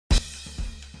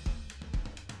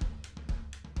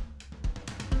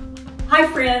Hi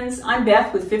friends, I'm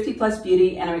Beth with 50 Plus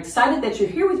Beauty, and I'm excited that you're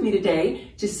here with me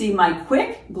today to see my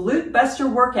quick glute buster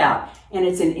workout. And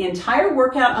it's an entire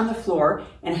workout on the floor,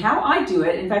 and how I do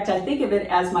it, in fact, I think of it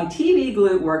as my TV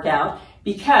glute workout,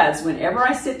 because whenever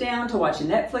I sit down to watch a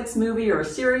Netflix movie or a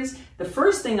series, the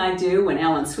first thing I do when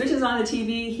Alan switches on the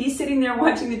TV, he's sitting there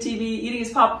watching the TV, eating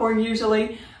his popcorn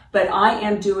usually, but I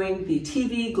am doing the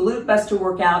TV glute buster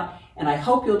workout, and I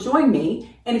hope you'll join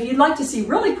me. And if you'd like to see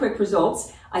really quick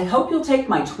results, I hope you'll take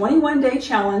my 21-day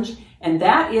challenge, and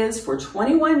that is for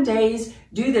 21 days,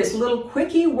 do this little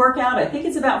quickie workout. I think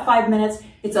it's about 5 minutes.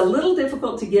 It's a little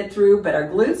difficult to get through, but our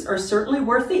glutes are certainly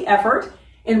worth the effort.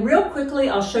 And real quickly,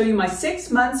 I'll show you my 6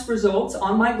 months results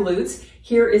on my glutes.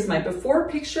 Here is my before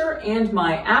picture and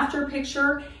my after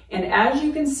picture. And as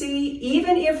you can see,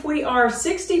 even if we are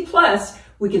 60 plus,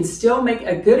 we can still make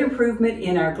a good improvement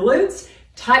in our glutes,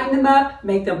 tighten them up,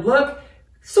 make them look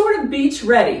sort of beach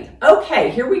ready.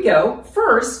 Okay, here we go.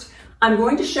 First, I'm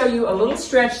going to show you a little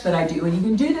stretch that I do, and you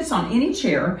can do this on any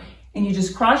chair, and you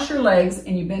just cross your legs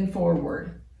and you bend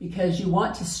forward because you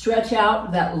want to stretch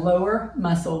out that lower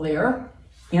muscle there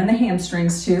and the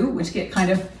hamstrings too, which get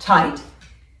kind of tight.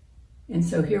 And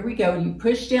so here we go. You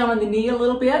push down on the knee a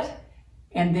little bit,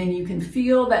 and then you can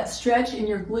feel that stretch in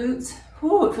your glutes.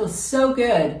 Ooh, it feels so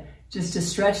good just to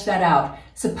stretch that out.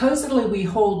 Supposedly we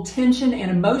hold tension and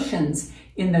emotions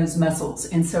in those muscles,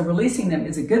 and so releasing them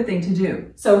is a good thing to do.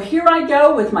 So here I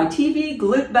go with my TV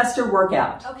glute buster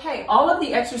workout. Okay, all of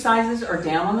the exercises are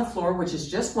down on the floor, which is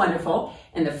just wonderful.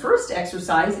 And the first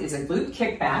exercise is a glute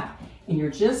kickback, and you're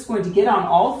just going to get on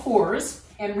all fours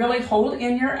and really hold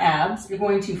in your abs. You're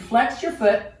going to flex your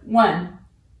foot, one,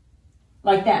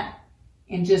 like that,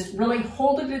 and just really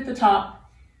hold it at the top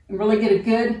and really get a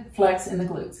good flex in the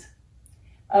glutes.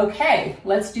 Okay,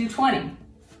 let's do 20.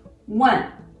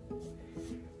 1,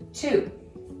 2,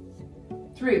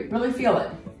 3, really feel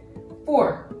it.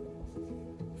 4,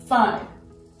 5,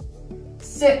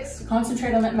 6,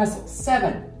 concentrate on that muscle.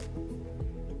 7,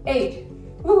 8,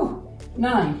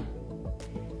 9,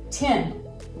 10,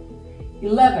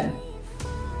 11,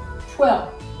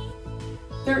 12,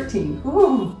 13,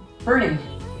 burning,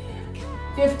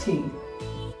 15,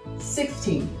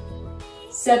 16,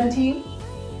 17,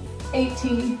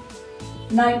 18,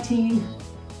 19,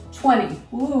 20.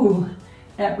 Ooh,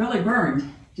 that really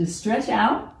burned. Just stretch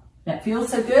out. That feels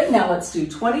so good. Now let's do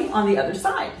 20 on the other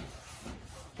side.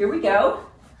 Here we go.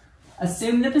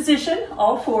 Assume the position,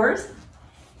 all fours,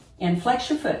 and flex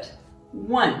your foot.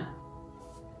 1,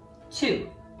 2,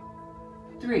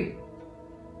 3,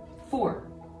 4,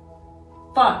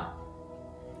 5,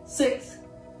 6,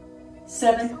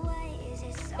 7,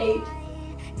 8,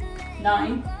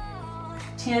 9,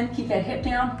 10, keep that hip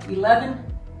down, 11,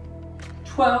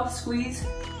 12, squeeze,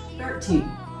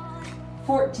 13,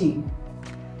 14,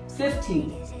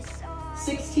 15,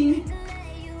 16,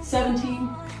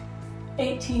 17,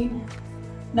 18,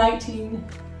 19,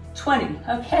 20.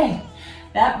 Okay,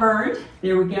 that burned.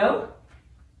 There we go.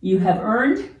 You have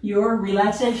earned your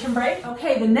relaxation break.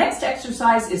 Okay, the next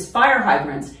exercise is fire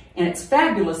hydrants, and it's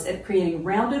fabulous at creating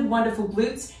rounded, wonderful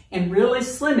glutes and really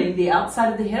slimming the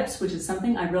outside of the hips, which is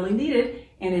something I really needed,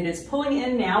 and it is pulling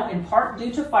in now in part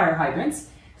due to fire hydrants.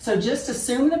 So just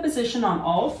assume the position on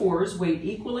all fours, weight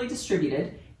equally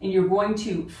distributed, and you're going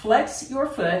to flex your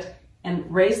foot and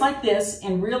raise like this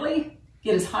and really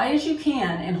get as high as you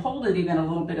can and hold it even a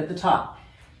little bit at the top.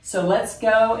 So let's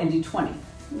go and do 20.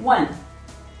 1,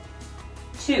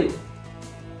 2,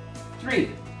 3,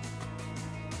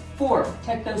 4,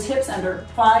 tuck those hips under,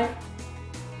 5,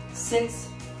 6,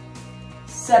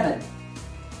 7,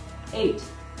 8,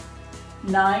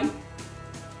 9,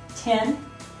 10,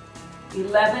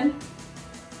 11,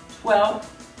 12,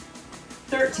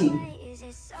 13,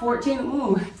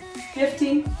 14,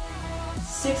 15,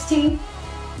 16,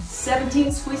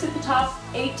 17, squeeze at the top,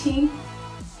 18,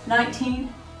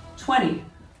 19, 20.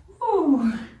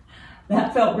 Ooh,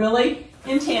 that felt really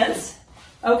intense.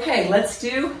 Okay, let's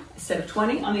do a set of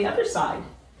 20 on the other side.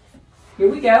 Here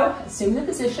we go. Assume the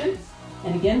position,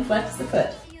 and again, flex the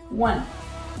foot. 1,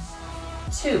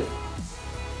 2,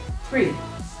 3,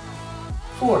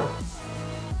 4,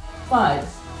 5,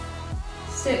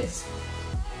 6,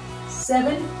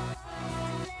 7,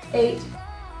 8,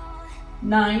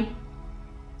 9,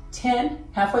 10,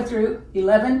 halfway through,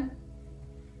 11,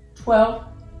 12,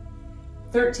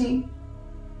 13,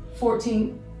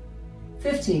 14,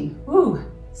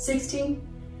 15, 16,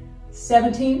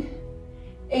 17,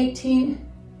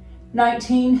 18,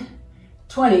 19,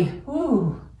 20.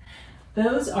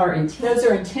 Those are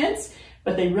intense,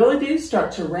 but they really do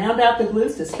start to round out the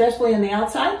glutes, especially on the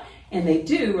outside, and they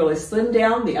do really slim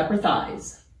down the upper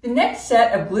thighs. The next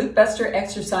set of glute buster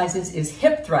exercises is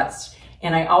hip thrusts.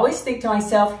 And I always think to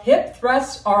myself, hip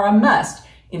thrusts are a must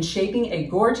in shaping a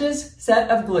gorgeous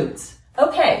set of glutes.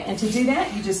 Okay, and to do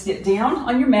that, you just get down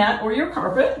on your mat or your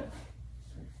carpet,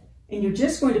 and you're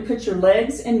just going to put your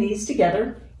legs and knees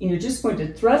together, and you're just going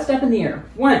to thrust up in the air.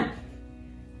 1,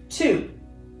 2,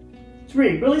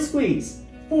 3, really squeeze.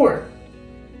 4,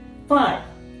 5,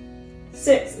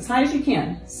 6, as high as you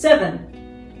can.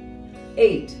 7,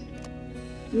 8,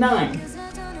 9,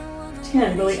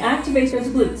 10, really activate those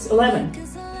glutes. 11,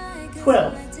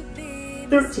 12,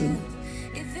 13,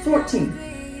 14,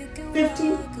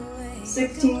 15,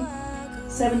 16,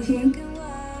 17,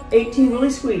 18, really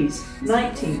squeeze.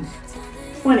 19,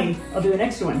 20, I'll do an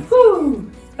extra one.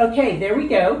 Woo! Okay, there we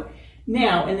go.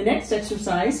 Now, in the next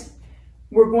exercise,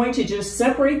 we're going to just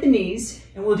separate the knees,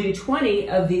 and we'll do 20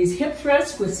 of these hip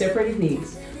thrusts with separated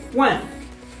knees. 1,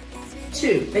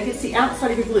 2, that gets the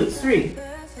outside of your glutes. 3,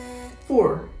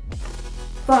 4,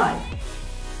 5,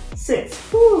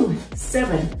 6,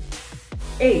 7,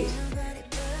 8,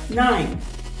 9,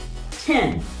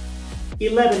 10,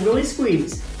 11, really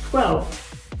squeeze. 12,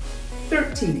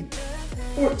 13,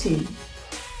 14,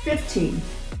 15,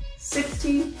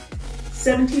 16,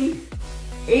 17,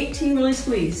 18, really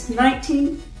squeeze.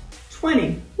 19,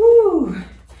 20, woo!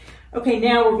 Okay,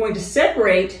 now we're going to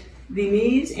separate the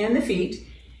knees and the feet,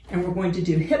 and we're going to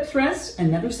do hip thrusts,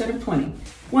 another set of 20.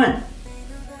 1,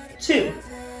 2,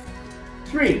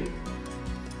 3,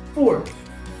 4,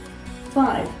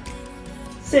 5,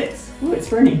 6, ooh, it's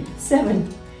burning.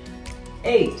 7,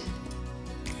 8,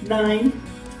 9,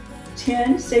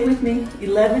 10, stay with me.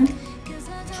 11,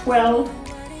 12,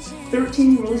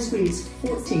 13, really squeeze.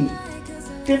 14,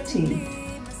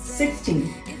 15,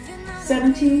 16,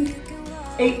 17,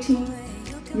 18,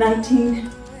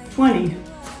 19, 20.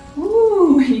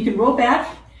 Woo! You can roll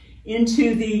back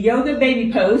into the yoga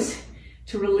baby pose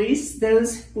to release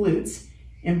those glutes,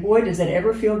 and boy, does that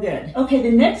ever feel good. Okay,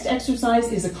 the next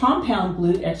exercise is a compound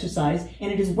glute exercise,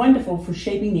 and it is wonderful for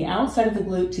shaping the outside of the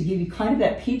glute to give you kind of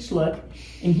that peach look.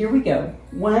 And here we go.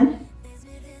 1,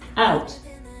 out.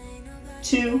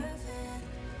 2,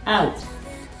 out.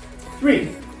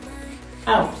 3,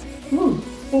 out. Woo.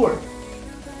 4,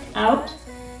 out.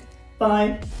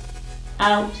 5,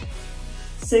 out.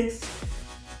 6,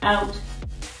 out.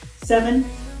 7,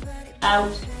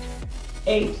 out.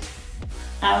 8,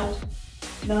 out.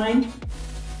 9,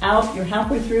 out. You're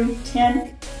halfway through.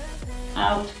 10,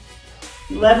 out.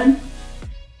 11,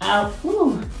 out.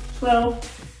 Woo.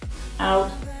 12,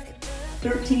 out.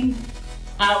 13,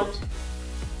 out.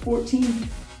 14,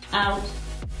 out.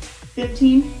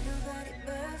 15,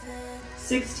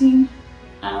 16,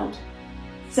 out.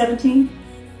 17,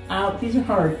 out. These are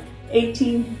hard.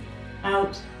 18,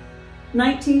 out.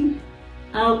 19,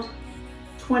 out.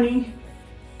 20,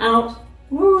 out.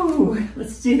 Woo!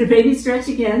 Let's do the baby stretch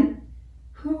again.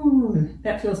 Woo!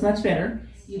 That feels much better.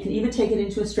 You can even take it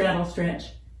into a straddle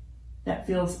stretch. That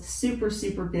feels super,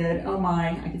 super good. Oh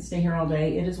my, I could stay here all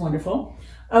day. It is wonderful.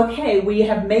 Okay, we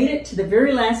have made it to the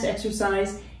very last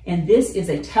exercise, and this is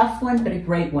a tough one, but a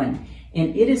great one.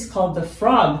 And it is called the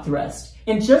frog thrust.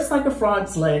 And just like a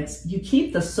frog's legs, you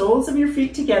keep the soles of your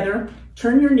feet together,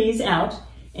 turn your knees out,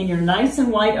 and you're nice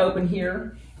and wide open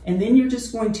here. And then you're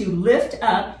just going to lift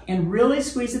up and really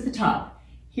squeeze at the top.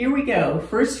 Here we go.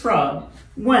 First frog.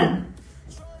 1,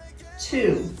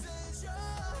 2,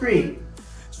 3,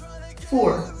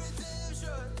 4,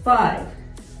 5,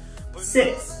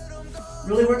 6.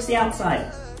 Really works the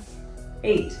outside.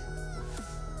 8,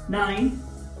 9,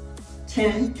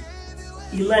 10,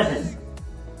 11,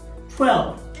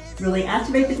 12. Really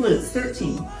activate the glutes.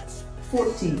 13,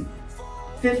 14,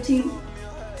 15,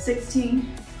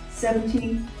 16,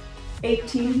 17,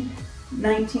 18,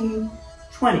 19,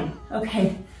 20.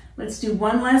 Okay, let's do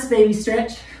one last baby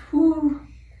stretch. Whew.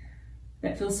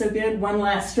 That feels so good. One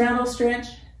last straddle stretch.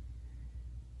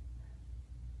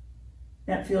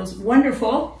 That feels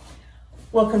wonderful.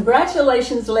 Well,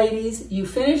 congratulations, ladies. You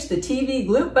finished the TV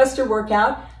Glute Buster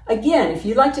workout. Again, if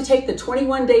you'd like to take the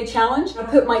 21-day challenge, I'll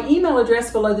put my email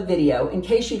address below the video in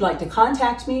case you'd like to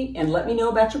contact me and let me know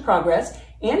about your progress.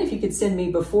 And if you could send me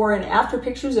before and after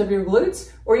pictures of your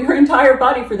glutes, or your entire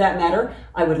body for that matter,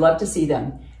 I would love to see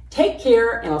them. Take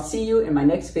care, and I'll see you in my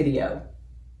next video.